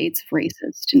United States of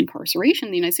racist incarceration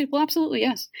in the United States. Well, absolutely,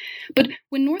 yes. But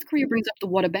when North Korea brings up the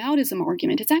whataboutism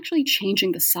argument, it's actually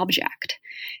changing the subject.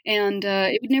 And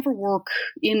it would never work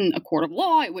in a court of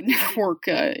law. It would never work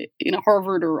in a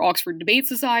Harvard or Oxford debate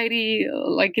society.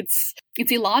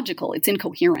 It's illogical. It's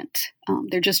incoherent.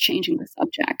 They're just changing the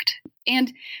subject.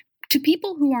 And to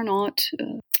people who are not,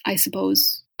 I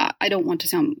suppose, I don't want to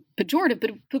sound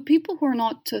pejorative, but people who are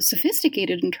not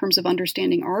sophisticated in terms of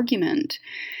understanding argument,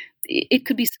 it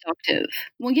could be seductive.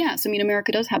 Well, yes,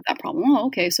 America does have that problem. Oh,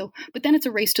 okay, but then it's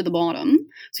a race to the bottom.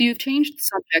 So you've changed the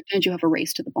subject and you have a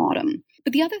race to the bottom.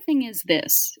 But the other thing is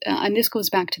this, and this goes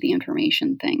back to the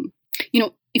information thing.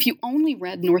 If you only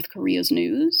read North Korea's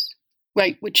news,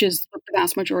 right, which is what the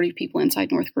vast majority of people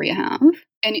inside North Korea have,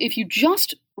 and if you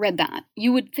just read that,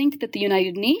 you would think that the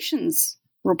United Nations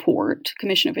report,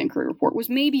 Commission of Inquiry report, was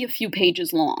maybe a few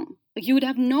pages long. You would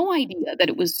have no idea that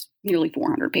it was nearly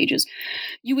 400 pages.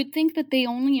 You would think that they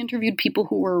only interviewed people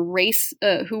who were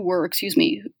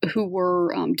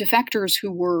defectors,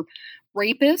 who were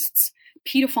rapists,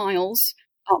 pedophiles,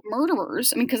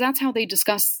 murderers. Because that's how they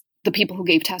discuss the people who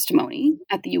gave testimony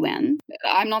at the UN.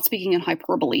 I'm not speaking in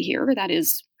hyperbole here. That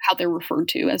is how they're referred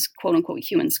to, as quote unquote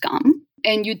human scum.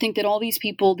 And you'd think that all these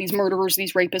people, these murderers,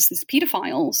 these rapists, these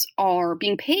pedophiles, are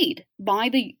being paid by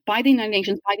the United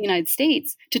Nations, by the United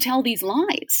States, to tell these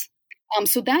lies.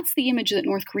 So that's the image that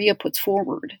North Korea puts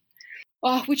forward,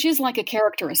 which is like a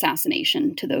character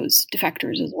assassination to those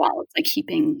defectors as well. It's like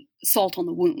heaping salt on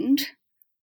the wound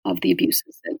of the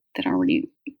abuses that already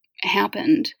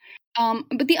happened.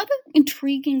 But the other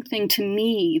intriguing thing to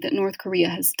me that North Korea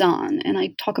has done, and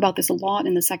I talk about this a lot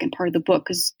in the second part of the book,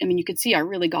 because, you could see I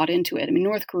really got into it.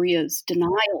 North Korea's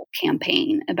denial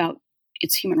campaign about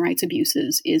its human rights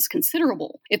abuses is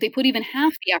considerable. If they put even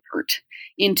half the effort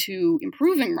into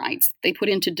improving rights they put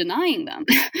into denying them,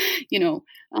 they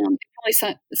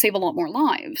probably save a lot more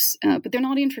lives. But they're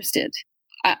not interested.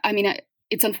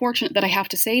 It's unfortunate that I have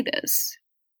to say this,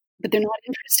 but they're not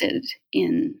interested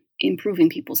in improving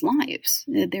people's lives.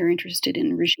 They're interested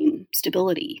in regime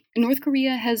stability. North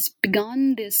Korea has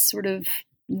begun this sort of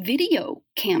video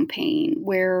campaign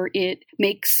where it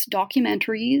makes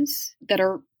documentaries that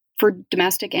are for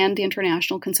domestic and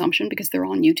international consumption, because they're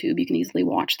on YouTube, you can easily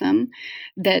watch them,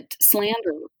 that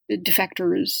slander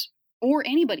defectors or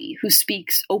anybody who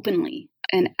speaks openly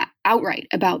and outright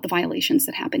about the violations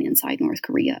that happen inside North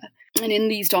Korea. And in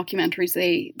these documentaries,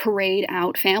 they parade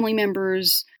out family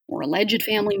members or alleged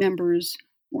family members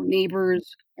or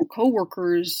neighbors or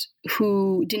coworkers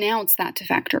who denounce that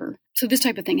defector. So this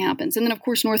type of thing happens. And then, of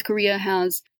course, North Korea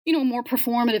has, more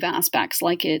performative aspects,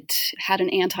 like it had an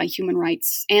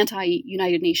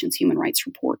anti-United Nations human rights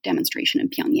report demonstration in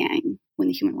Pyongyang when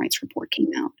the human rights report came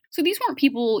out. So these weren't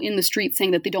people in the street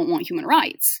saying that they don't want human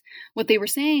rights. What they were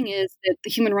saying is that the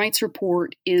human rights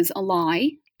report is a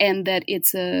lie and that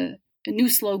it's a new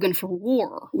slogan for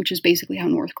war, which is basically how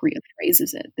North Korea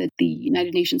phrases it, that the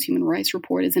United Nations Human Rights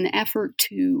Report is an effort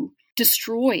to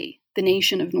destroy the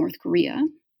nation of North Korea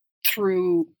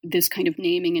through this kind of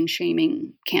naming and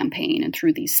shaming campaign and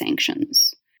through these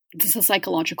sanctions. It's a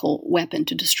psychological weapon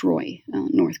to destroy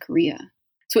North Korea.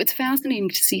 So it's fascinating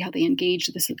to see how they engage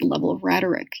this at the level of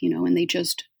rhetoric, and they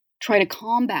just try to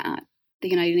combat the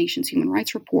United Nations Human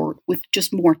Rights Report with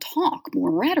just more talk,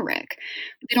 more rhetoric.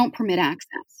 They don't permit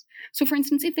access. So, for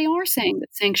instance, if they are saying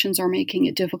that sanctions are making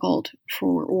it difficult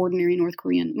for ordinary North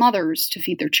Korean mothers to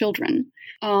feed their children,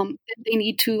 they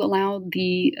need to allow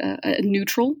the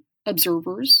neutral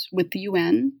observers with the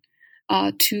UN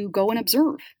to go and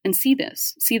observe and see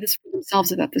this for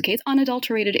themselves if that's the case,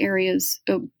 unadulterated areas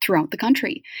throughout the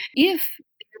country. If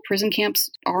prison camps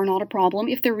are not a problem,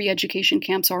 if their re-education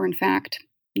camps are in fact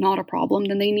not a problem,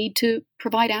 then they need to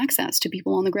provide access to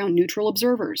people on the ground, neutral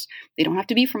observers. They don't have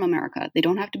to be from America. They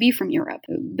don't have to be from Europe,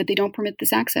 but they don't permit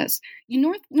this access.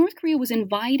 North Korea was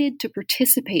invited to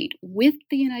participate with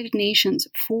the United Nations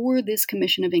for this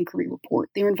Commission of Inquiry report.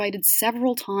 They were invited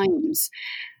several times.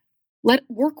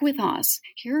 Work with us.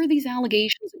 Here are these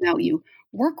allegations about you.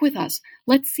 Work with us.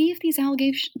 Let's see if these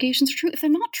allegations are true. If they're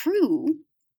not true,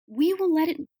 we will let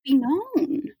it be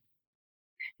known.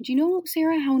 Do you know,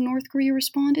 Sarah, how North Korea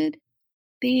responded?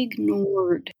 They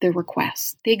ignored the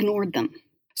requests. They ignored them.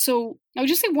 So I would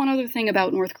just say one other thing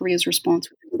about North Korea's response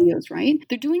with the videos, right?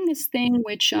 They're doing this thing,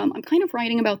 which I'm kind of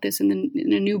writing about this in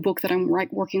a new book that I'm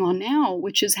working on now,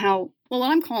 which is how, well, what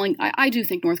I'm calling, I do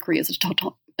think North Korea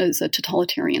is a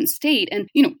totalitarian state, and,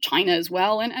 China as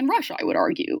well, and Russia, I would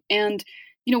argue. And,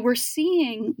 we're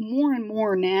seeing more and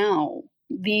more now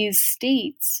these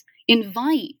states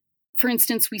invite, for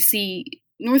instance, we see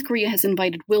North Korea has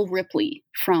invited Will Ripley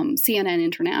from CNN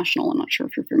International. I'm not sure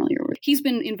if you're familiar with. He's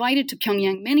been invited to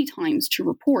Pyongyang many times to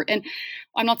report. And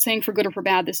I'm not saying for good or for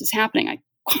bad this is happening. I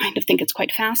kind of think it's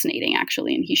quite fascinating,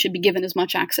 actually, and he should be given as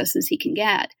much access as he can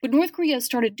get. But North Korea has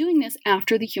started doing this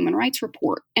after the Human Rights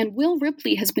Report. And Will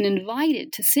Ripley has been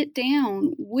invited to sit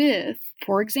down with,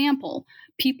 for example,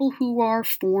 people who are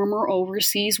former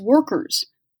overseas workers.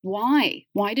 Why?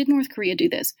 Why did North Korea do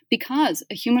this? Because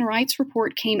a human rights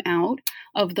report came out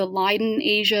of the Leiden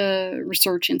Asia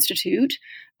Research Institute.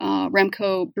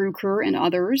 Remco Bruker and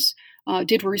others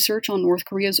did research on North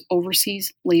Korea's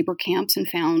overseas labor camps and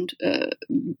found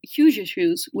huge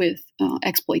issues with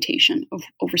exploitation of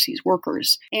overseas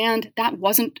workers. And that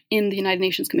wasn't in the United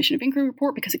Nations Commission of Inquiry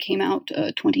report because it came out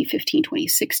 2015,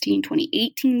 2016,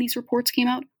 2018, these reports came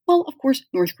out. Well, of course,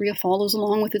 North Korea follows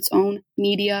along with its own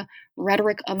media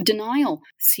rhetoric of denial.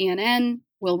 CNN,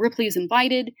 Will Ripley is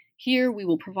invited. Here we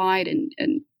will provide a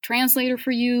translator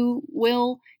for you,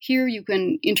 Will. Here you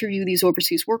can interview these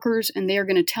overseas workers, and they're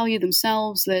going to tell you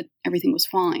themselves that everything was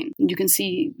fine. And you can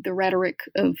see the rhetoric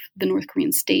of the North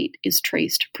Korean state is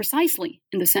traced precisely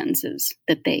in the sentences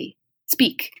that they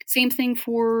speak. Same thing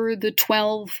for the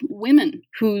 12 women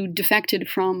who defected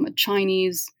from a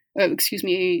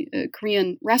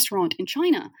Korean restaurant in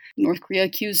China. North Korea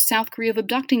accused South Korea of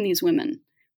abducting these women.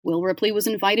 Will Ripley was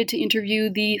invited to interview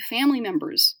the family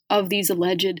members of these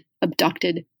alleged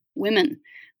abducted women.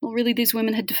 Well, really, these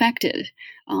women had defected,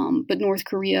 but North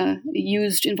Korea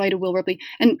invited Will Ripley.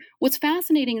 And what's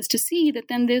fascinating is to see that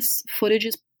then this footage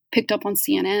is picked up on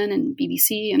CNN and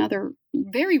BBC and other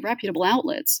very reputable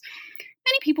outlets.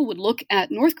 Many people would look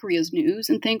at North Korea's news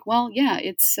and think, well, yeah,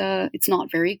 it's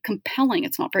not very compelling.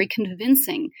 It's not very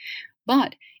convincing.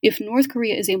 But if North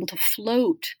Korea is able to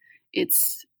float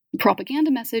its propaganda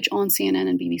message on CNN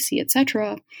and BBC,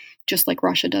 etc., just like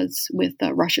Russia does with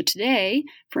Russia Today,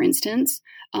 for instance,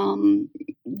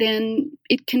 then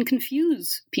it can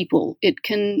confuse people. It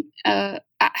can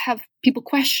have people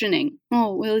questioning,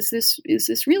 oh, well, is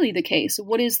this really the case?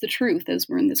 What is the truth, as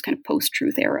we're in this kind of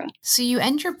post-truth era? So you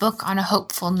end your book on a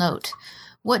hopeful note.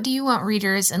 What do you want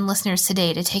readers and listeners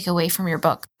today to take away from your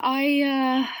book?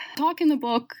 I talk in the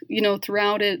book,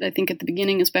 throughout it, I think at the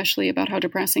beginning especially, about how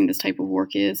depressing this type of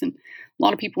work is. And a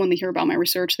lot of people, when they hear about my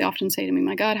research, they often say to me,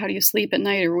 my God, how do you sleep at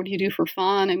night? Or what do you do for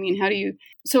fun? I mean, how do you...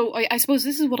 So I suppose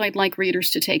this is what I'd like readers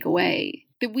to take away.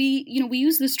 That we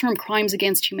use this term crimes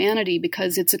against humanity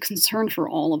because it's a concern for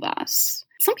all of us.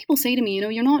 Some people say to me,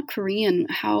 you're not Korean.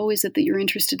 How is it that you're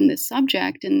interested in this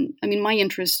subject? And I mean, my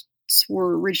interests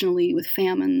were originally with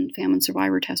famine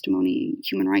survivor testimony,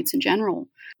 human rights in general.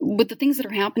 But the things that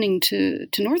are happening to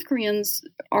North Koreans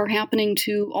are happening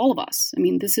to all of us. I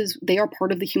mean, they are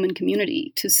part of the human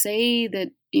community. To say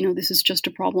that, this is just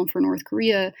a problem for North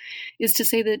Korea is to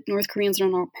say that North Koreans are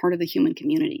not part of the human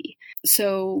community.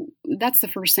 So that's the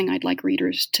first thing I'd like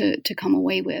readers to come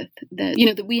away with, that,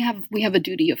 that we have a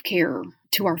duty of care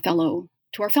to our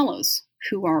fellows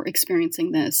who are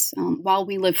experiencing this while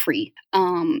we live free.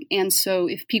 And so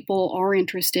if people are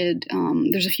interested,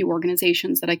 there's a few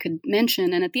organizations that I could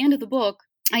mention. And at the end of the book,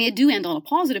 I do end on a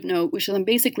positive note, which is I'm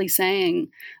basically saying,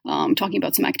 talking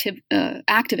about some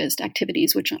activist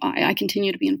activities, which I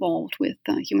continue to be involved with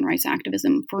human rights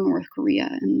activism for North Korea.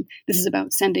 And this is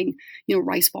about sending,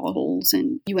 rice bottles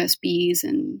and USBs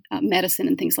and medicine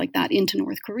and things like that into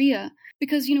North Korea.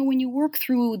 Because, when you work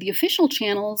through the official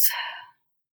channels,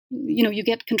 you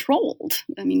get controlled.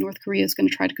 I mean, North Korea is going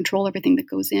to try to control everything that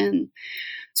goes in.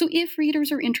 So if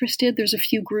readers are interested, there's a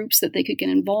few groups that they could get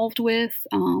involved with.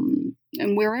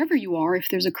 And wherever you are, if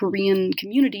there's a Korean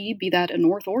community, be that a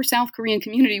North or South Korean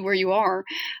community where you are,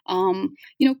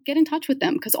 get in touch with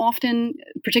them. Because often,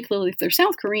 particularly if they're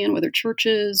South Korean, whether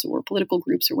churches or political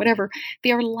groups or whatever,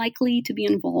 they are likely to be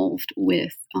involved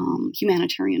with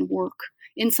humanitarian work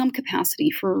in some capacity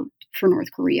for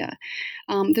North Korea.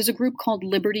 There's a group called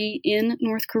Liberty in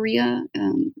North Korea.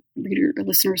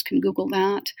 Listeners can Google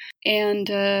that. And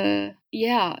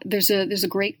there's a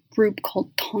great group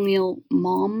called Tongil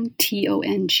Mom,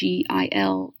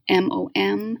 TONGIL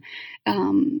MOM.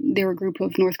 They're a group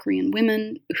of North Korean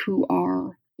women who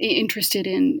are interested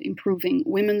in improving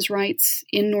women's rights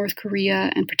in North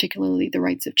Korea, and particularly the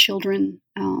rights of children,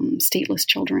 stateless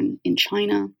children in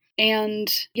China. And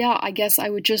I guess I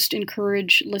would just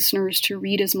encourage listeners to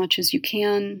read as much as you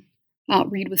can.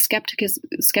 Read with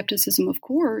skepticism, of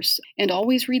course, and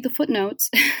always read the footnotes.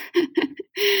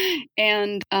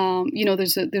 And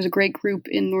there's a great group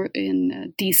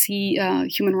in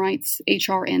DC, Human Rights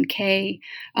HRNK,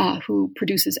 who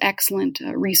produces excellent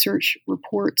research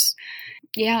reports.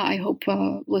 I hope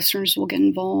listeners will get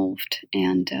involved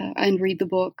and read the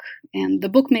book. And the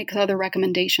book makes other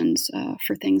recommendations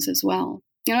for things as well.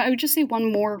 I would just say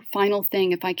one more final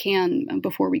thing, if I can,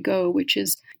 before we go, which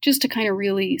is just to kind of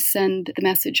really send the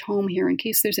message home here in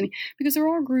case there's any, because there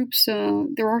are groups,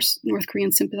 there are North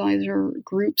Korean sympathizer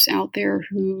groups out there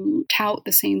who tout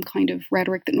the same kind of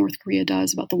rhetoric that North Korea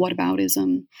does about the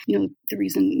whataboutism. The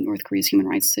reason North Korea's human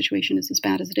rights situation is as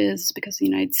bad as it is because of the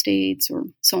United States, or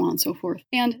so on and so forth.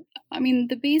 And I mean,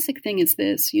 the basic thing is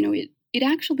this, it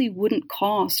actually wouldn't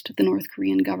cost the North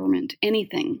Korean government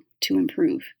anything to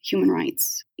improve human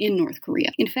rights in North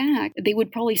Korea. In fact, they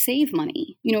would probably save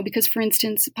money, because, for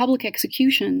instance, public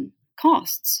execution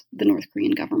costs the North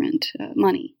Korean government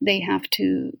money. They have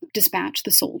to dispatch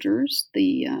the soldiers,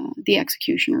 the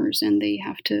executioners, and they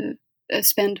have to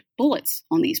spend bullets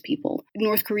on these people.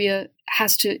 North Korea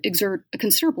has to exert a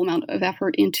considerable amount of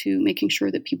effort into making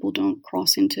sure that people don't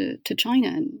cross into China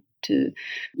and to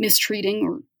mistreating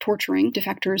or torturing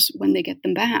defectors when they get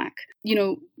them back.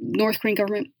 North Korean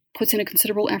government puts in a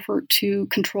considerable effort to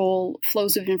control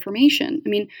flows of information. I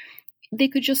mean, they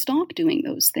could just stop doing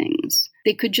those things.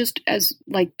 They could just, as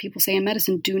like people say in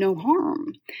medicine, do no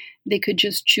harm. They could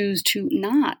just choose to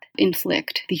not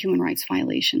inflict the human rights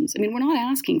violations. I mean, we're not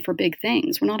asking for big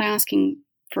things. We're not asking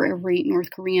for every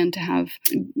North Korean to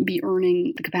be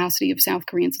earning the capacity of South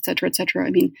Koreans, et cetera, et cetera. I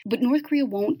mean, but North Korea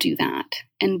won't do that.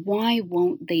 And why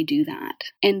won't they do that?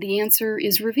 And the answer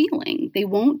is revealing. They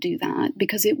won't do that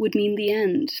because it would mean the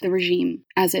end of the regime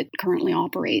as it currently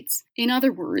operates. In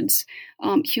other words,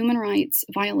 human rights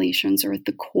violations are at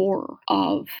the core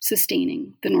of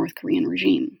sustaining the North Korean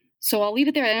regime. So I'll leave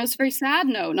it there. I know it's a very sad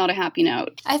note, not a happy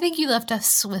note. I think you left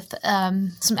us with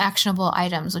some actionable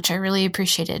items, which I really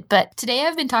appreciated. But today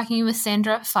I've been talking with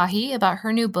Sandra Fahy about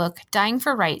her new book, Dying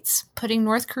for Rights, Putting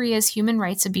North Korea's Human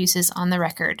Rights Abuses on the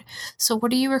Record. So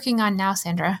what are you working on now,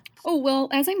 Sandra? Oh, well,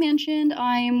 as I mentioned,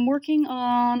 I'm working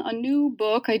on a new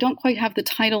book. I don't quite have the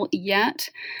title yet,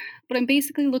 but I'm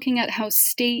basically looking at how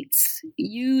states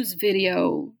use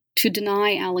video to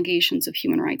deny allegations of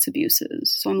human rights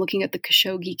abuses. So I'm looking at the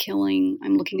Khashoggi killing.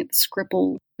 I'm looking at the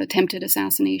Skripal attempted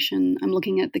assassination. I'm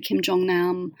looking at the Kim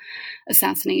Jong-nam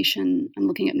assassination. I'm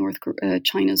looking at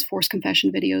China's forced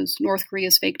confession videos, North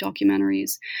Korea's fake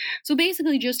documentaries. So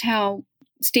basically just how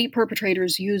state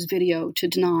perpetrators use video to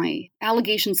deny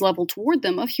allegations leveled toward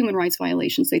them of human rights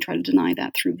violations. They try to deny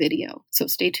that through video. So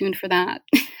stay tuned for that.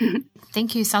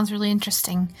 Thank you. Sounds really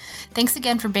interesting. Thanks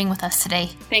again for being with us today.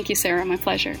 Thank you, Sarah. My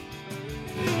pleasure.